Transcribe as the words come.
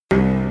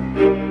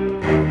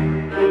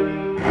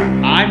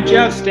I'm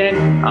Justin,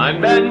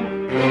 I'm Ben.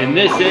 and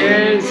this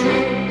is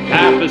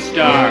Half a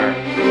Star.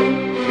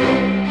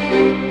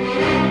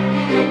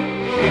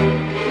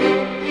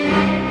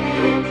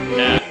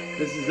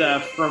 This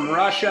is From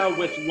Russia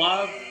with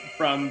Love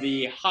from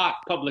the hot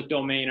public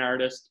domain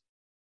artist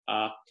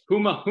Huma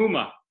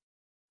Huma.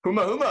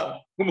 Huma Huma.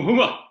 Huma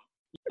Huma.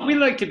 We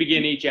like to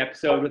begin each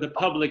episode with a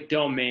public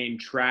domain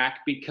track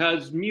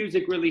because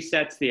music really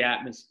sets the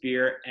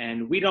atmosphere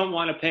and we don't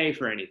want to pay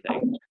for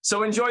anything.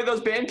 So enjoy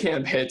those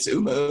Bandcamp hits,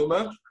 Uma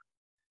Uma.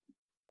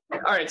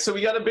 All right, so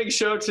we got a big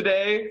show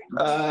today,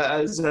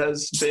 as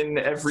has been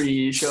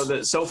every show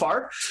that so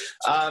far.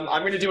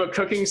 I'm going to do a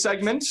cooking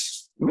segment.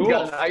 We've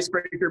got an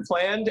icebreaker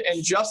planned,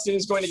 and Justin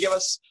is going to give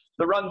us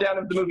the rundown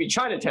of the movie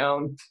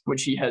Chinatown,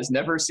 which he has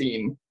never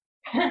seen.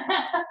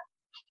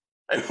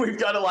 And we've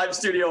got a live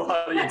studio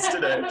audience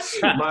today.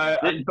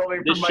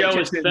 This show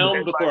is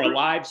filmed before a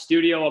live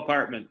studio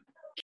apartment.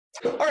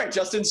 All right,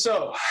 Justin,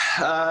 so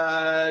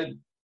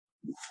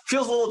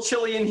feels a little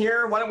chilly in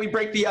here. Why don't we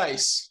break the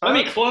ice? Let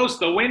me close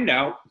the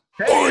window.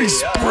 Hey,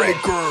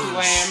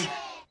 Icebreakers!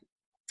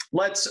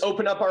 Let's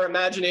open up our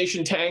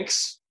imagination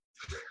tanks.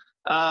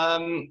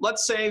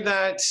 Let's say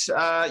that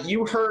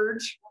you heard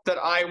that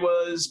I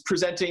was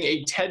presenting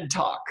a TED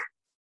Talk.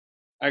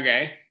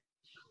 Okay.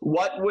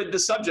 What would the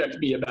subject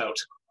be about?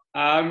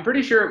 I'm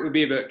pretty sure it would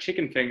be about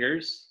chicken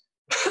fingers.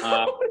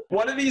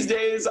 One of these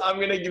days, I'm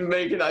going to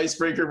make an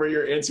icebreaker where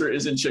your answer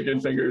isn't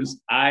chicken fingers.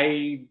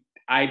 I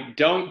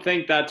don't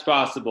think that's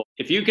possible.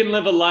 If you can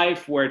live a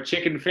life where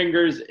chicken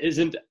fingers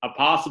isn't a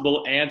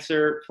possible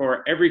answer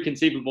for every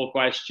conceivable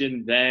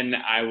question, then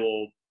I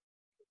will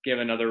give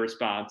another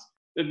response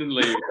and then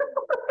leave.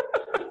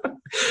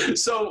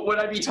 So would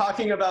I be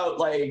talking about,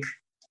 like,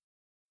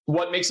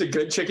 what makes a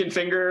good chicken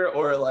finger,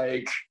 or,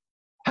 like,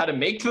 how to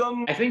make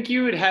them? I think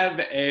you would have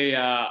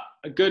a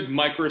good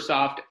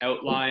Microsoft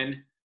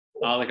outline,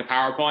 like a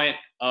PowerPoint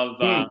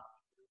of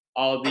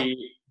all the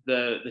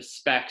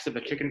specs of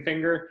a chicken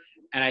finger.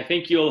 And I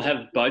think you'll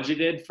have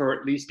budgeted for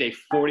at least a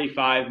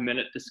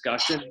 45-minute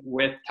discussion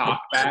with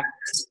talkback,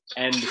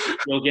 and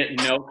you'll get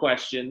no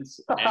questions,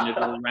 and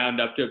it'll round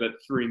up to about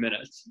 3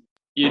 minutes.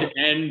 You'd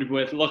end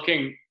with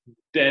looking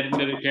dead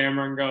into the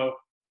camera and go,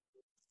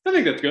 I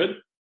think that's good,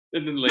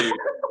 and then leave.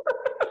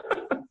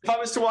 If I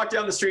was to walk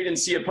down the street and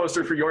see a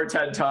poster for your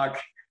TED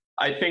Talk,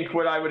 I think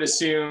what I would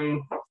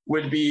assume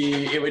would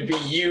be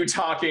you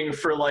talking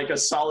for like a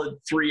solid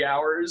 3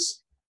 hours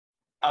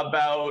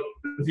about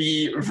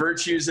the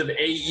virtues of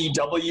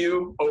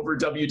AEW over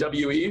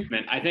WWE.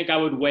 I think I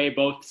would weigh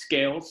both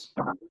scales.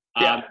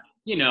 Yeah.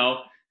 You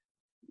know,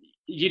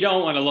 you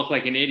don't want to look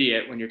like an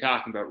idiot when you're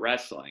talking about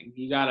wrestling.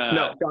 You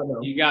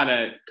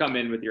gotta come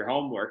in with your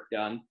homework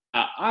done.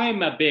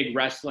 I'm a big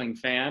wrestling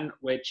fan,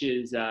 which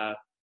is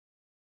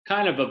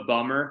kind of a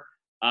bummer.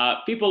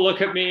 People look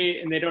at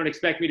me and they don't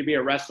expect me to be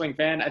a wrestling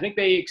fan. I think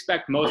they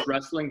expect most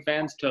wrestling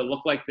fans to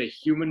look like the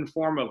human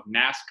form of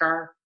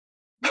NASCAR.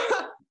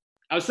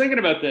 I was thinking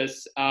about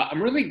this.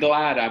 I'm really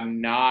glad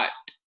I'm not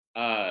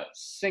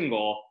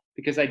single,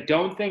 because I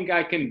don't think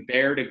I can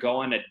bear to go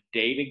on a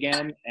date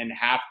again and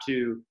have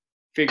to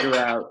figure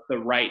out the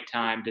right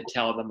time to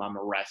tell them I'm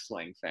a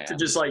wrestling fan. To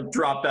just like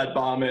drop that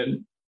bomb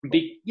in.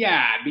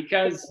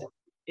 Because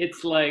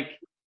it's like,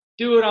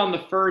 do it on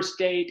the first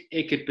date,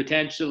 it could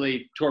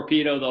potentially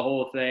torpedo the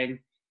whole thing.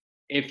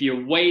 If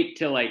you wait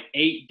till like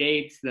 8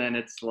 dates, then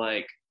it's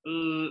like,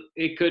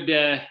 it could,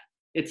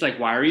 it's like,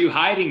 why are you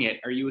hiding it?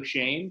 Are you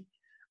ashamed?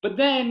 But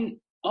then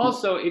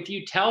also, if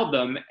you tell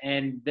them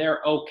and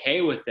they're okay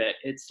with it,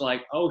 it's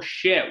like, oh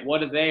shit, what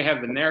do they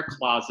have in their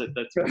closet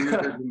that's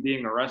weirder than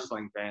being a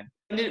wrestling fan?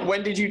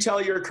 When did you tell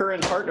your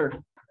current partner?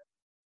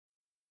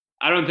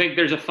 I don't think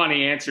there's a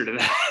funny answer to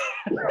that.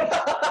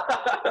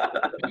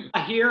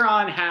 Here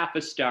on Half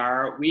a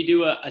Star, we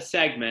do a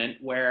segment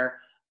where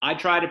I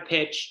try to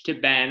pitch to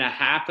Ben a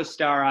half a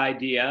star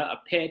idea, a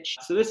pitch.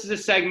 So this is a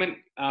segment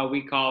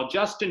we call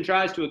Justin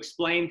Tries to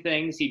Explain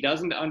Things He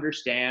Doesn't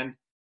Understand,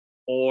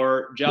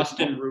 or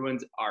Justin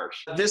Ruins Art.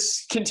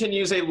 This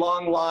continues a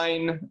long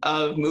line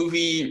of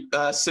movie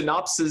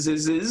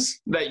synopsises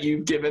that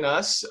you've given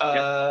us.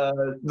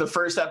 The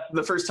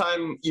first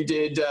time you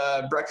did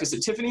Breakfast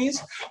at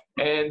Tiffany's,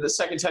 and the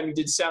second time you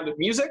did Sound of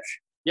Music.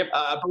 Yep.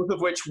 Both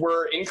of which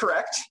were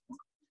incorrect.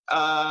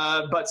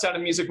 But Sound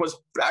of Music was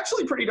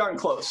actually pretty darn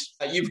close.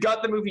 You've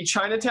got the movie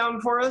Chinatown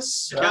for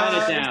us.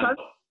 Chinatown.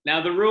 Now,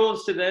 the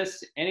rules to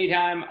this,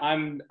 anytime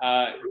I'm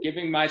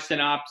giving my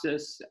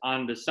synopsis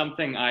onto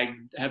something I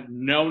have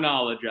no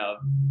knowledge of,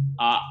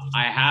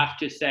 I have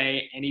to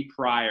say any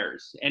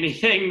priors,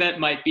 anything that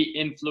might be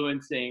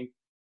influencing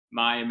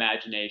my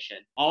imagination.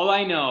 All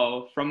I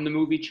know from the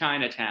movie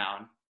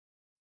Chinatown,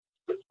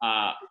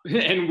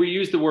 and we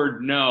use the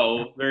word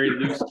 "no" very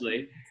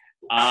loosely,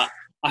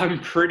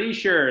 I'm pretty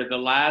sure the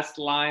last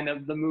line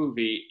of the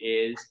movie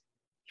is,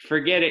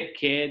 "Forget it,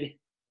 kid,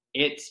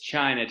 it's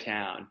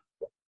Chinatown."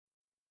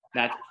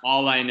 That's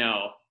all I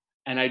know,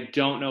 and I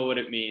don't know what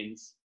it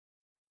means.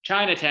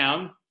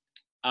 Chinatown,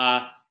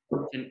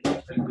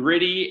 It's a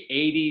gritty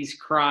 80s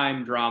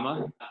crime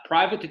drama.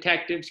 Private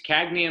detectives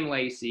Cagney and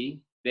Lacey,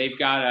 they've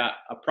got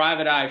a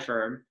private eye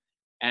firm,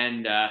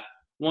 and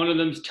one of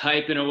them's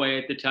typing away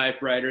at the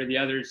typewriter. The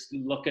other's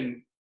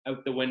looking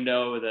out the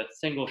window with a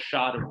single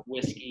shot of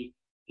whiskey,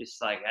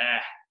 just like,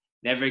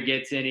 never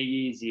gets any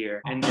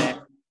easier. And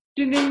then,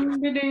 ding,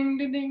 ding, ding,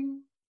 ding,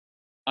 ding,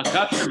 a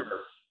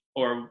customer,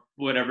 or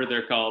whatever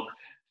they're called,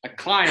 a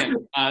client,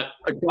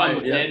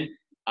 comes in,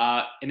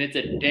 and it's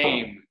a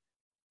dame,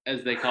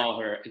 as they call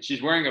her. And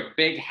she's wearing a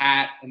big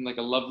hat and like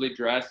a lovely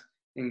dress,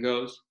 and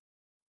goes,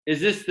 "Is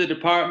this the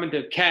department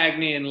of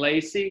Cagney and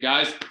Lacey?"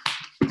 Guys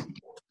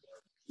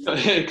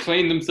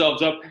clean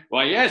themselves up.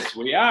 "Why, yes,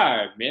 we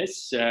are,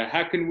 miss.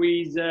 How can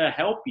we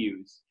help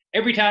you?"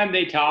 Every time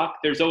they talk,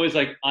 there's always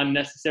like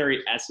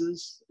unnecessary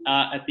S's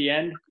at the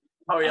end.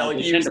 Oh yeah, like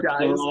they tend to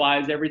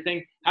pluralize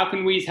everything. "How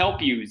can we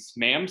help you,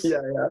 ma'ams?"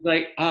 Yeah.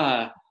 Like,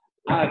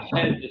 I've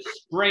had the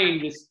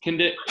strangest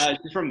condition.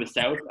 She's from the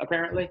South,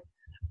 apparently.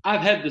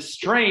 "I've had the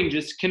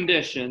strangest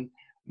condition.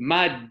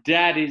 My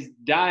daddy's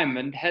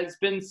diamond has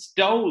been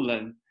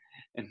stolen."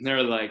 And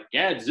they're like,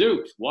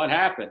 "Gadzooks, what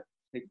happened?"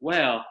 Like,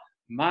 "Well,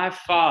 my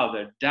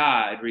father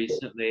died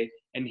recently,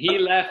 and he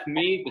left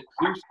me the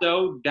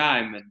Clouseau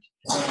diamond,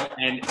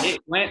 and it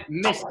went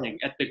missing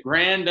at the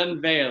grand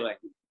unveiling."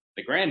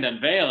 "The grand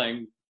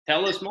unveiling?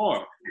 Tell us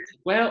more."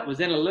 "Well, it was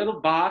in a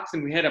little box,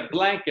 and we had a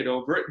blanket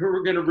over it. We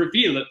were going to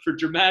reveal it for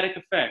dramatic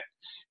effect.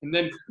 And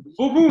then,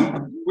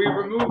 boom, we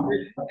removed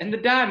it, and the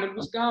diamond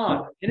was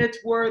gone, and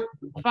it's worth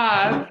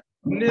 $5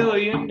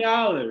 million.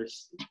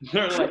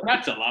 They're like,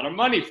 "That's a lot of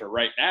money for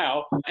right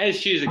now." As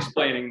she's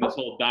explaining this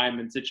whole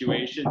diamond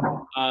situation,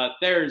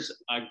 there's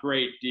a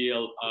great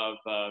deal of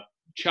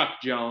Chuck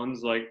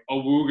Jones, like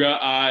awooga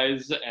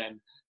eyes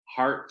and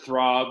heart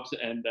throbs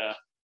and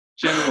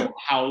general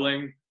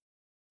howling.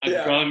 A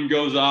gun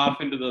goes off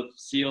into the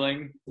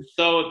ceiling.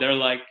 So they're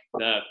like,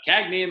 the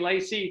Cagney and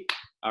Lacey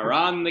are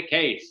on the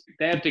case.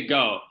 They have to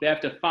go. They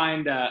have to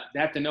find, they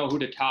have to know who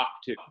to talk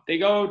to. They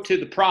go to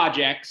the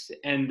projects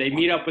and they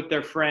meet up with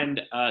their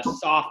friend,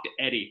 Soft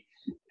Eddie.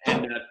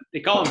 And they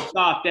call him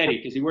Soft Eddie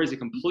because he wears a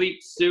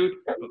complete suit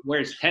but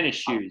wears tennis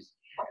shoes.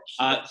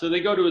 So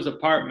they go to his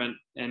apartment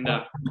and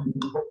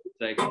it's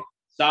like,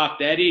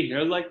 "Soft Eddie?"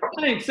 They're like,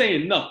 "I ain't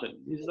saying nothing."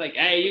 He's like,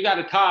 "Hey, you got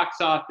to talk,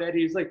 Soft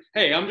Eddie." He's like,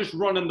 "Hey, I'm just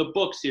running the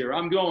books here.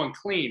 I'm going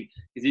clean,"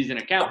 because he's an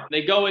accountant.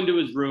 They go into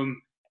his room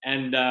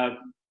and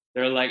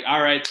they're like,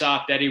 "All right,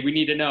 Soft Eddie, we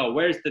need to know,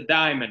 where's the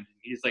diamond?"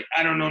 He's like,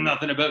 "I don't know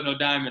nothing about no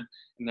diamond."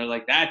 And they're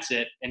like, "That's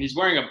it." And he's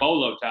wearing a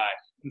bolo tie.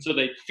 And so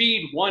they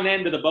feed one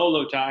end of the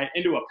bolo tie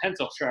into a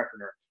pencil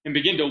sharpener and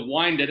begin to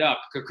wind it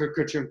up. They're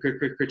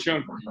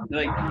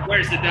like,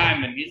 "Where's the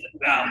diamond?" He's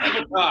like, "I'll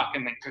never talk."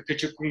 And then,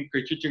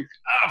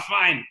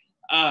 fine.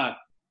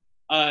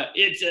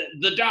 It's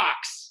the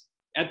docks.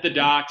 At the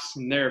docks,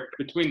 and they're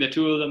between the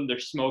two of them, they're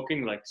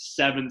smoking like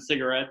 7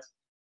 cigarettes.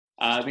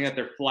 They got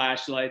their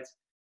flashlights.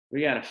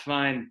 "We gotta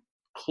find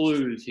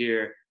clues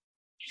here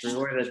for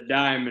where the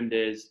diamond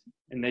is."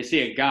 And they see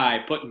a guy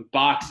putting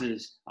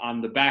boxes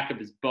on the back of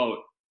his boat,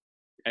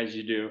 as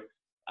you do.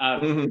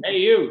 "Hey,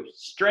 you,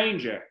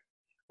 stranger,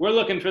 we're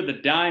looking for the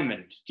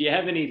diamond. Do you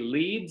have any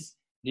leads?"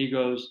 He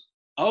goes,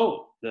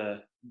 "Oh,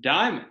 the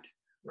diamond.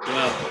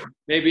 Well,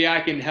 maybe I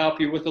can help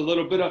you with a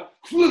little bit of..."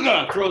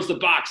 Throws the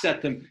box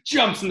at them,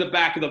 jumps in the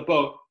back of the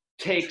boat,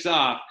 takes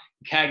off.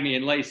 Cagney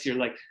and Lacey are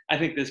like, "I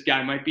think this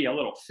guy might be a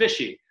little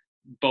fishy."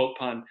 Boat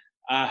pun.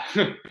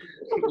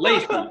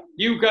 "Lacey,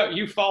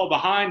 you fall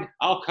behind,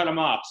 I'll cut him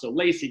off." So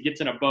Lacey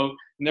gets in a boat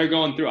and they're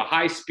going through a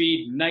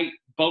high-speed night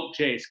boat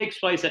chase. Takes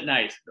place at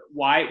night.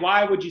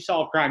 Why would you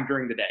solve crime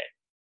during the day?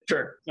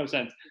 Sure. No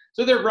sense.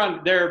 So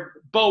they're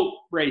boat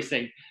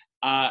racing,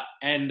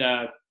 and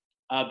the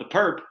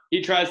perp,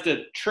 he tries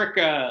to trick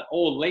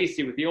old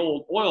Lacey with the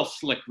old oil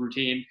slick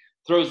routine.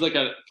 Throws like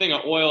a thing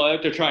of oil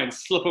out to try and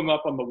slip him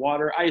up on the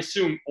water. I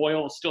assume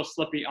oil is still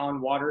slippy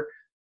on water.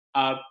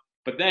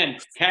 But then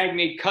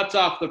Cagney cuts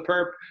off the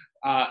perp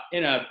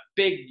in a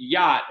big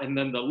yacht, and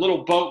then the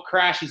little boat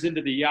crashes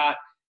into the yacht,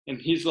 and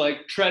he's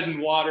like treading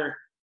water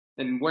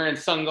and wearing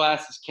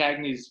sunglasses.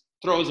 Cagney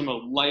throws him a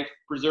life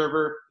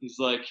preserver. He's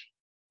like,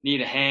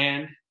 "Need a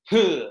hand?"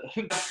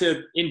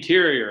 The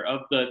interior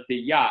of the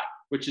yacht,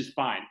 which is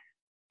fine.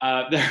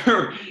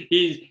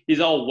 He's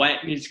all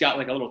wet, and he's got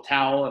like a little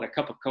towel and a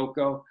cup of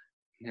cocoa.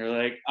 And they're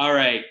like, "All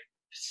right,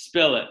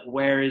 spill it.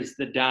 Where is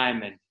the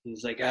diamond?"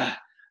 He's like,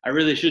 "I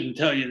really shouldn't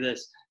tell you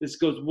this. This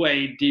goes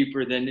way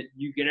deeper than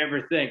you could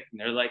ever think." And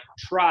they're like,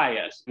 "Try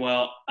us."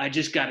 "Well, I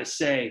just got to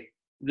say,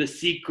 the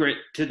secret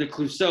to the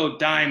Clouseau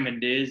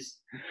diamond is..."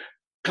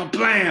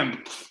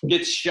 Kablam!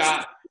 Gets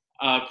shot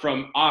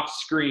from off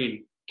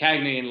screen.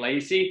 Cagney and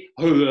Lacey,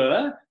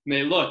 and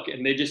they look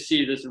and they just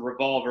see this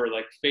revolver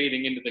like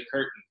fading into the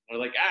curtain. They're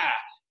like,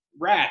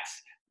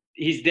 rats,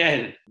 he's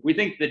dead. We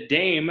think the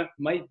dame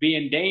might be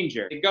in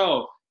danger. They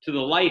go to the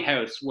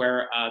lighthouse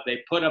where they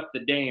put up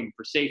the dame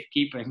for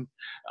safekeeping,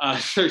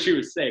 so she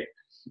was safe.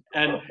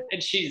 And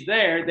she's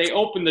there. They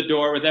open the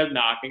door without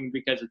knocking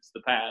because it's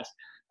the past.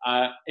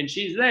 And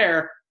she's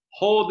there,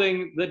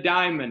 holding the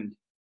diamond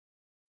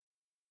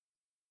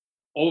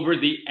over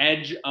the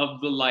edge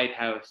of the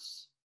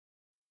lighthouse.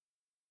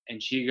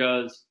 And she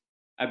goes,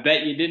 I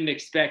bet you didn't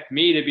expect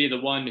me to be the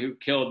one who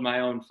killed my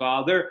own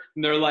father.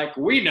 And they're like,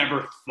 we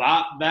never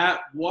thought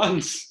that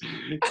once.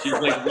 She's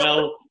like,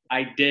 well,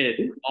 I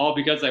did, all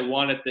because I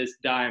wanted this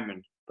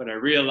diamond. But I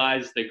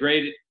realized the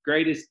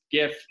greatest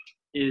gift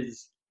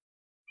is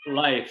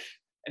life.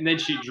 And then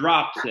she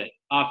drops it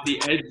off the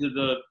edge of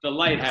the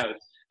lighthouse.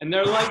 And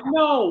they're like,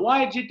 no,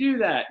 why'd you do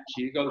that?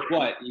 She goes,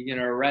 what, you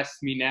gonna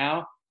arrest me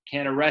now?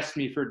 Can't arrest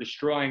me for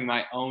destroying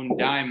my own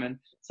diamond.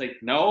 It's like,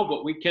 no,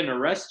 but we can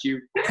arrest you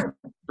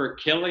for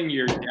killing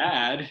your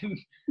dad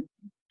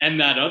and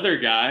that other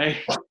guy.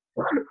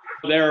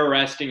 They're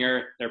arresting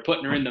her. They're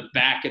putting her in the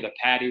back of the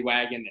paddy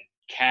wagon, and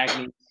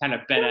Cagney kind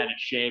of bent out of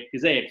shape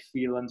because they had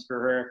feelings for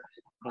her.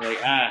 They're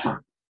like,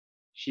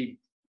 she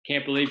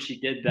can't believe she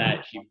did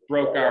that. She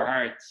broke our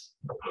hearts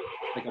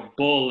like a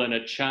bull in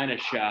a china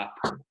shop.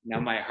 Now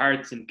my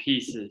heart's in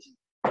pieces.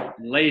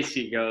 And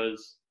Lacey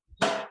goes,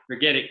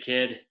 forget it,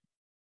 kid.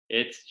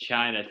 It's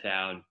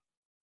Chinatown.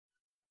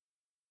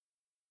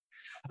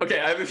 Okay,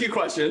 I have a few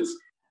questions.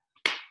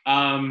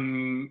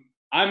 I'm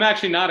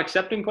actually not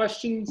accepting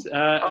questions.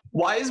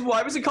 Why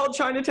was it called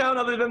Chinatown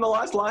other than the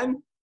last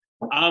line?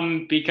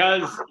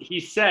 Because he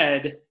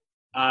said,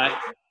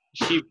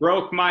 she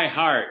broke my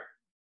heart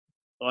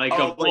like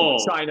a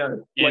bull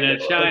in a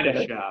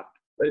china shop.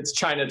 It's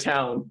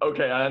Chinatown.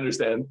 Okay, I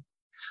understand.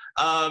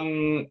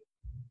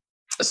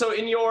 So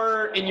in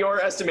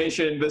your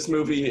estimation, this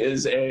movie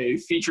is a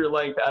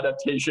feature-length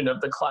adaptation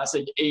of the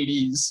classic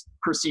 80s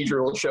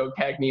procedural show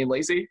Cagney and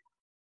Lacey?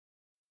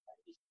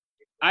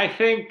 I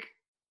think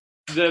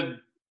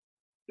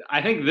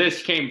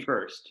this came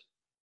first.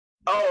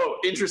 Oh,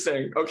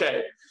 interesting.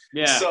 Okay.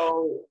 Yeah.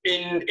 So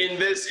in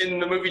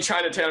the movie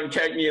Chinatown,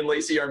 Cagney and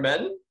Lacey are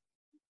men?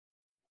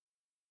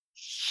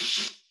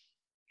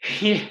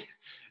 Yeah,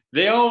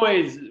 they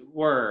always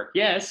were.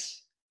 Yes.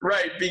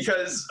 Right,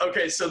 because so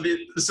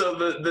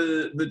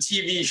the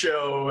TV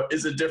show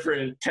is a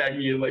different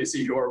Cagney and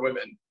Lacey who are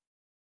women.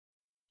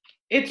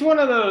 It's one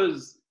of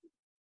those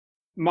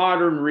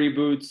modern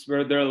reboots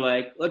where they're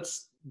like,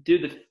 let's do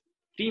the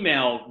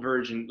female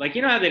version. Like,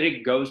 you know how they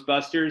did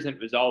Ghostbusters and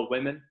it was all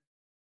women?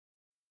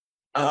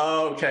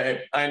 Oh,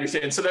 okay, I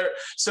understand.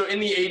 So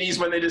in the 80s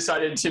when they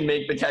decided to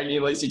make the Cagney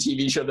and Lacey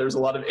TV show, there's a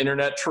lot of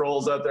internet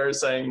trolls out there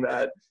saying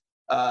that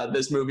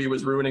this movie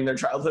was ruining their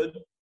childhood.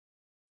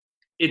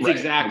 It's right.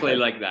 Exactly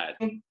like that.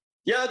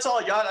 Yeah, that's all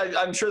I got.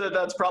 I'm sure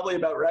that's probably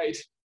about right.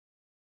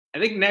 I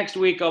think next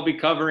week I'll be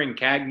covering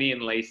Cagney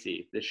and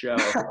Lacey, the show.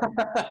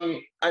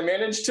 I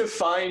managed to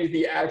find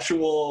the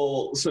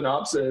actual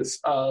synopsis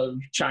of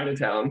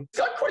Chinatown. It's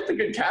got quite the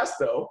good cast,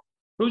 though.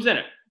 Who's in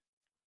it?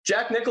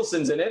 Jack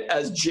Nicholson's in it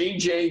as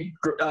J.J.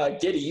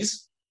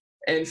 Giddies,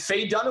 and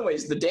Faye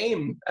Dunaway's the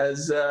dame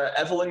as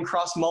Evelyn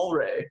Cross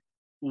Mulwray.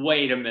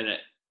 Wait a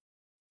minute.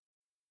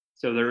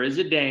 So there is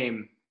a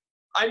dame.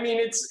 I mean,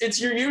 it's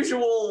your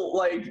usual,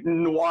 like,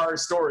 noir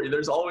story.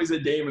 There's always a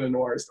dame in a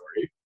noir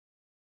story.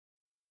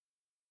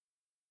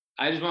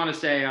 I just want to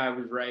say I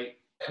was right.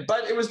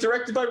 But it was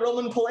directed by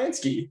Roman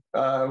Polanski,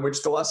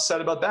 which the less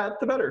said about that,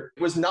 the better.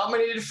 It was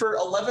nominated for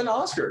 11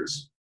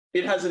 Oscars.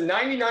 It has a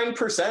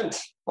 99%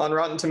 on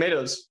Rotten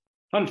Tomatoes.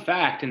 Fun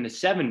fact, in the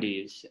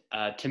 70s,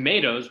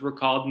 tomatoes were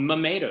called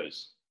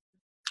mamatoes.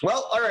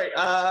 Well, all right.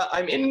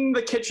 I'm in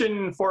the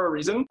kitchen for a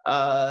reason.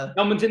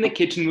 Someone's in the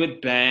kitchen with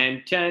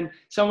Ben 10.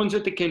 Someone's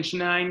at the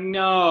kitchen, I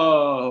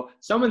know.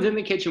 Someone's in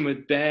the kitchen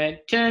with Ben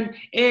 10.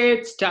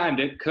 It's time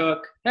to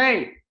cook.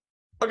 Hey.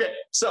 Okay,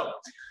 so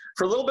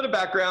for a little bit of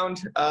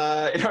background,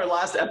 in our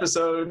last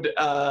episode,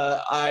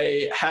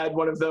 I had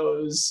one of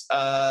those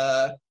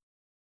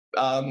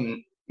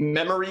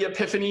memory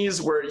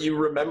epiphanies where you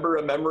remember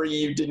a memory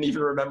you didn't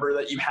even remember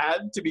that you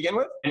had to begin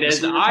with. And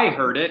as I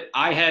heard it,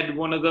 I had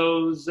one of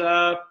those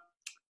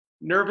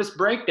nervous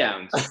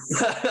breakdowns.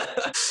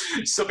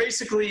 So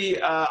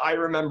basically, I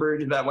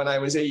remembered that when I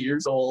was 8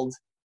 years old,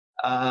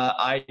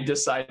 I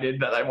decided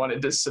that I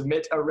wanted to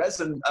submit a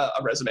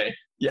resume.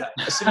 Yeah,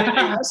 submit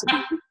a recipe.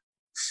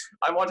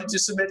 I wanted to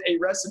submit a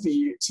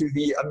recipe to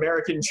the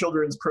American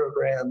Children's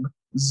Program,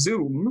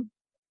 Zoom,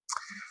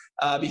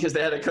 because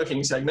they had a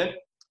cooking segment.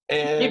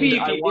 And maybe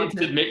you did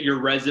submit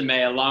your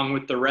resume along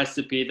with the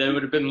recipe. That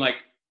would have been like,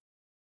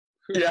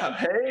 yeah,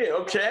 hey,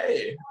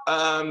 okay.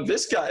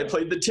 This guy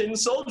played the Tin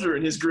Soldier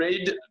in his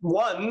grade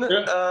 1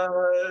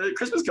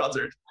 Christmas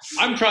concert.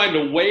 I'm trying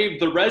to wave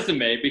the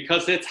resume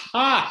because it's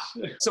hot.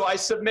 So I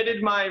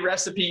submitted my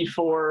recipe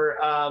for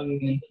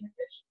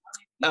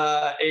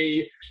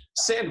a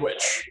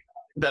sandwich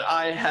that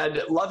I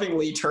had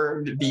lovingly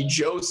termed the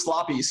Joe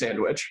Sloppy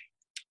sandwich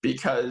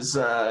because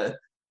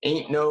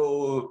ain't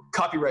no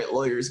copyright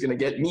lawyers gonna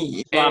get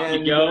me.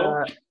 Sloppy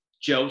Joe.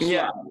 Joe Sloppy.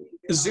 Yeah.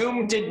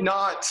 Zoom did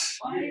not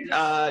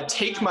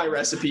take my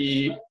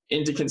recipe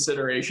into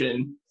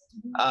consideration,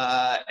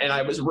 and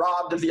I was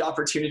robbed of the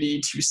opportunity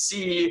to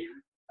see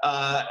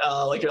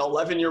like an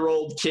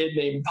 11-year-old kid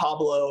named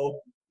Pablo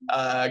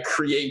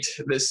create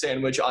this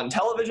sandwich on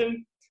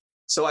television.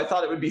 So I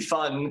thought it would be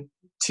fun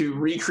to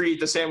recreate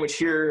the sandwich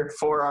here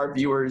for our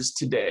viewers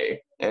today.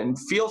 And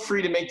feel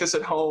free to make this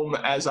at home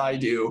as I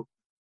do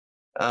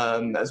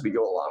as we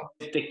go along.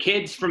 If the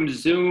kids from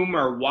Zoom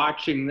are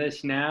watching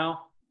this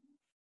now,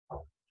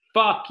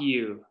 fuck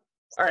you.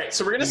 All right,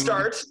 so we're going to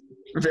start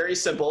very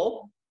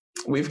simple.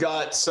 We've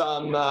got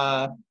some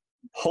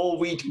whole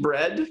wheat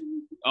bread.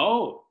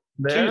 Oh,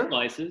 there. 2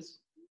 slices.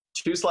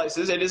 2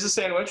 slices. It is a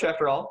sandwich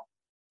after all.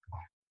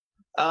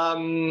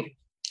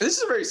 This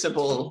is a very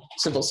simple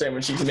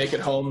sandwich you can make at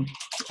home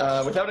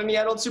without any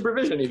adult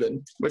supervision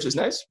even, which is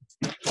nice.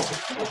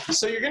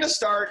 So you're going to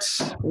start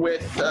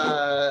with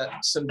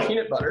some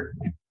peanut butter.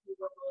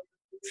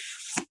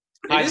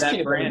 Hide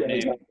that brand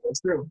name. That's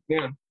true,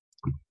 yeah.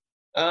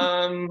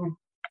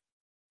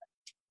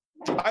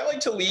 I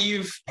like to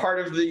leave part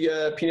of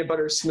the peanut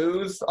butter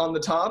smooth on the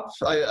top.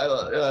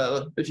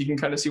 If you can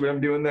kind of see what I'm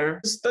doing there.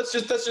 That's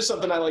just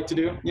something I like to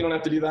do. You don't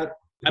have to do that.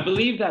 I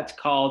believe that's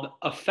called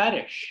a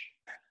fetish.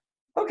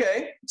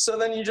 Okay, so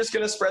then you're just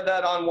going to spread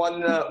that on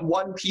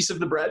one piece of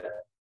the bread.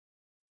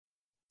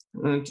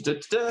 We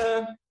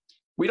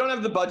don't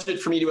have the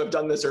budget for me to have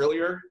done this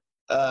earlier,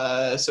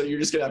 so you're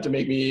just going to have to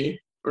make me.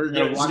 We're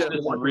going to watch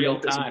this in real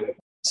time.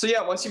 So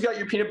yeah, once you've got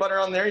your peanut butter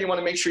on there, you want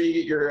to make sure you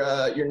get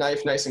your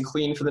knife nice and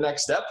clean for the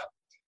next step,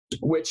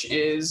 which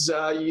is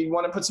you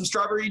want to put some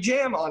strawberry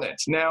jam on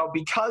it. Now,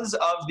 because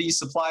of the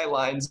supply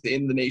lines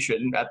in the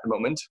nation at the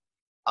moment,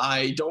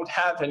 I don't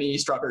have any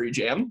strawberry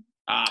jam.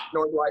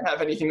 Nor do I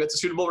have anything that's a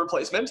suitable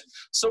replacement.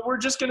 So we're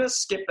just going to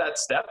skip that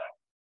step.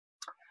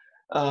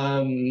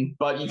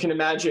 But you can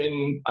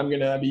imagine I'm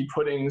going to be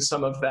putting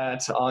some of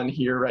that on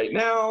here right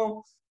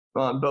now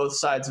on both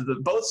sides of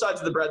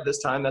the bread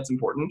this time. That's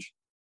important.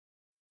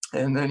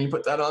 And then you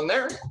put that on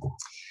there.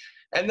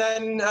 And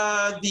then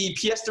the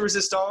pièce de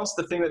résistance,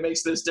 the thing that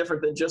makes this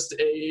different than just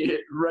a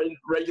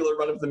regular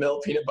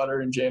run-of-the-mill peanut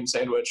butter and jam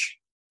sandwich,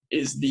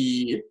 is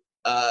the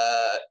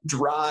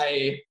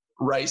dry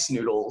rice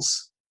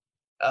noodles.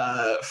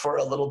 For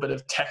a little bit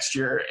of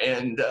texture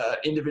and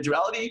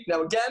individuality.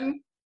 Now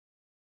again,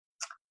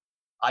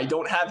 I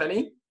don't have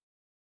any,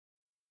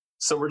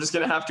 so we're just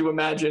going to have to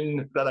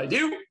imagine that I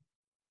do.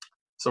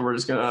 So we're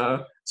just going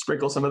to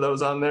sprinkle some of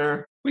those on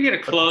there. We get a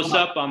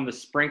close-up on the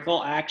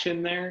sprinkle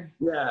action there.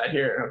 Yeah,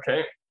 here,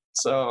 okay.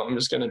 So I'm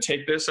just going to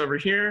take this over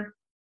here,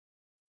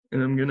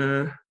 and I'm going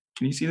to,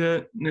 can you see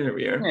that? There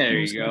we are. There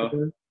you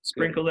go.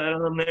 Sprinkle that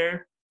on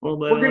there. We're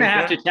going to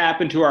have to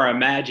tap into our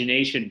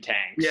imagination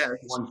tanks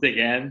once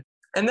again.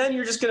 And then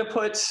you're just going to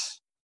put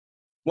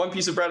one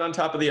piece of bread on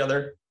top of the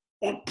other.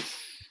 And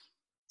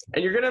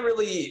you're going to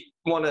really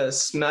want to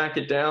smack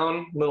it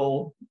down,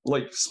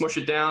 smush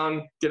it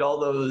down, get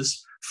all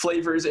those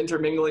flavors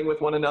intermingling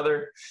with one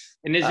another.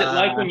 And is it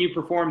like when you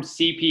perform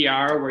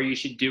CPR where you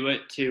should do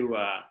it to...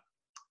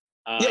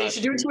 yeah, you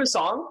should do it to a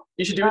song.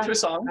 You should do it to a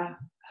song.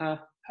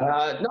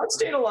 Not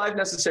Staying Alive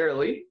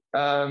necessarily.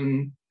 How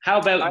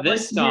about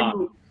this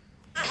song?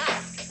 Come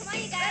on,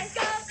 you guys,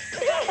 go!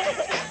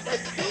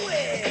 Let's do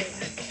it!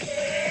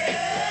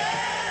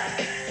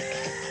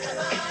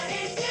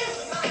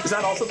 Is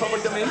that also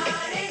public domain?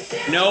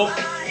 Nope.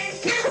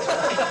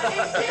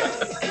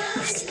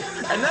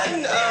 And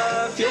then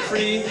feel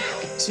free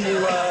to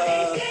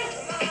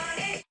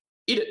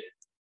eat it.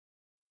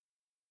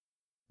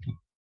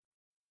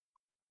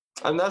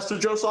 And that's the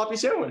Joe Sloppy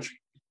sandwich.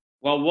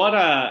 Well,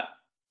 that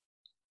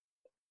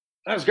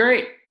was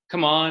great.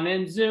 Come on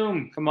and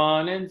zoom. Come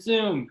on and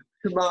zoom.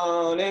 Come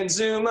on and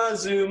zoom.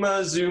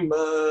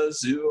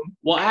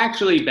 Well,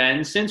 actually,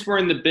 Ben, since we're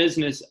in the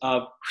business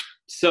of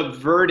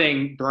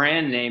subverting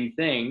brand name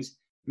things,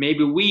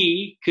 maybe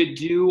we could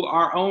do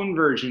our own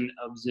version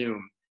of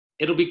Zoom.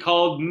 It'll be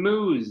called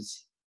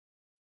Moose.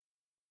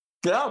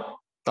 Yeah,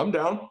 I'm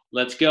down.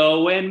 Let's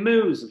go and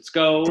moose. Let's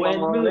go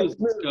and moose.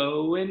 Let's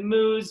go and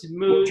moose.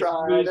 We'll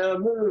try to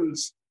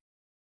moose.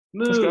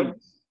 Moose.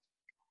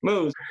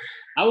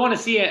 I want to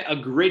see a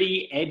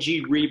gritty,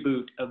 edgy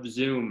reboot of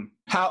Zoom.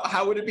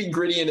 How would it be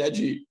gritty and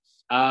edgy?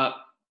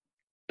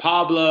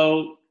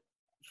 Pablo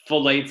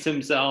fillets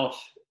himself.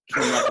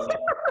 Is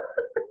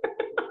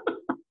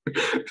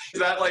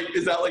that like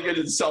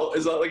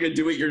a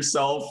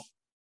do-it-yourself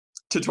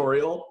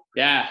tutorial?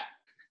 Yeah.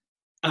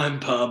 I'm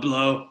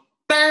Pablo.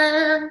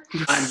 I'm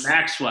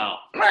Maxwell.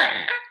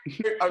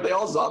 Are they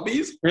all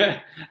zombies?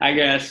 I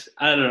guess.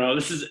 I don't know.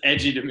 This is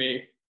edgy to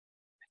me.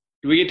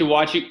 Do we get to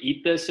watch you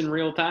eat this in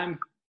real time?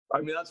 I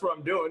mean, that's what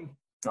I'm doing.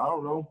 I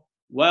don't know.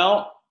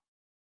 Well,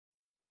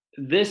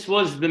 this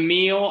was the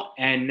meal,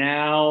 and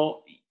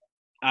now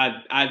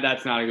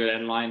that's not a good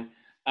end line.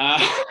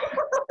 And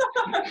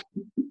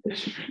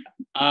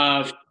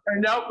now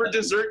for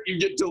dessert, you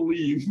get to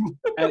leave.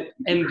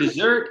 And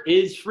dessert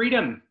is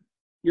freedom.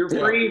 You're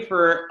free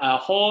for a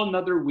whole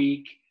another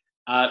week.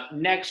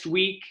 Next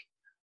week,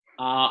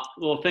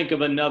 we'll think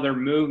of another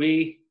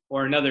movie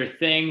or another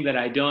thing that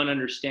I don't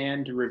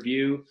understand to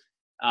review.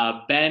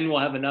 Ben will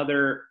have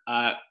another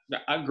a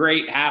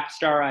great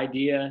half-star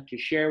idea to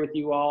share with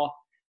you all.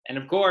 And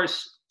of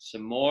course,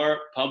 some more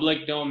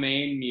public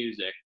domain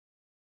music.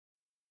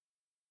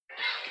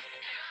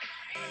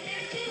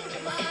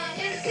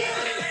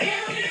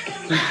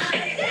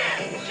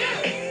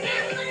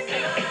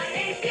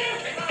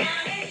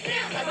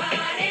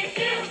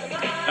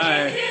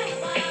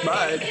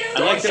 Bye. I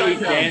like that we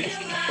danced.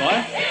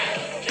 What?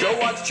 Go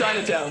watch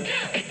Chinatown.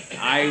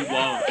 I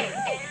won't.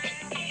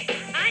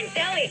 I'm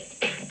Zoe.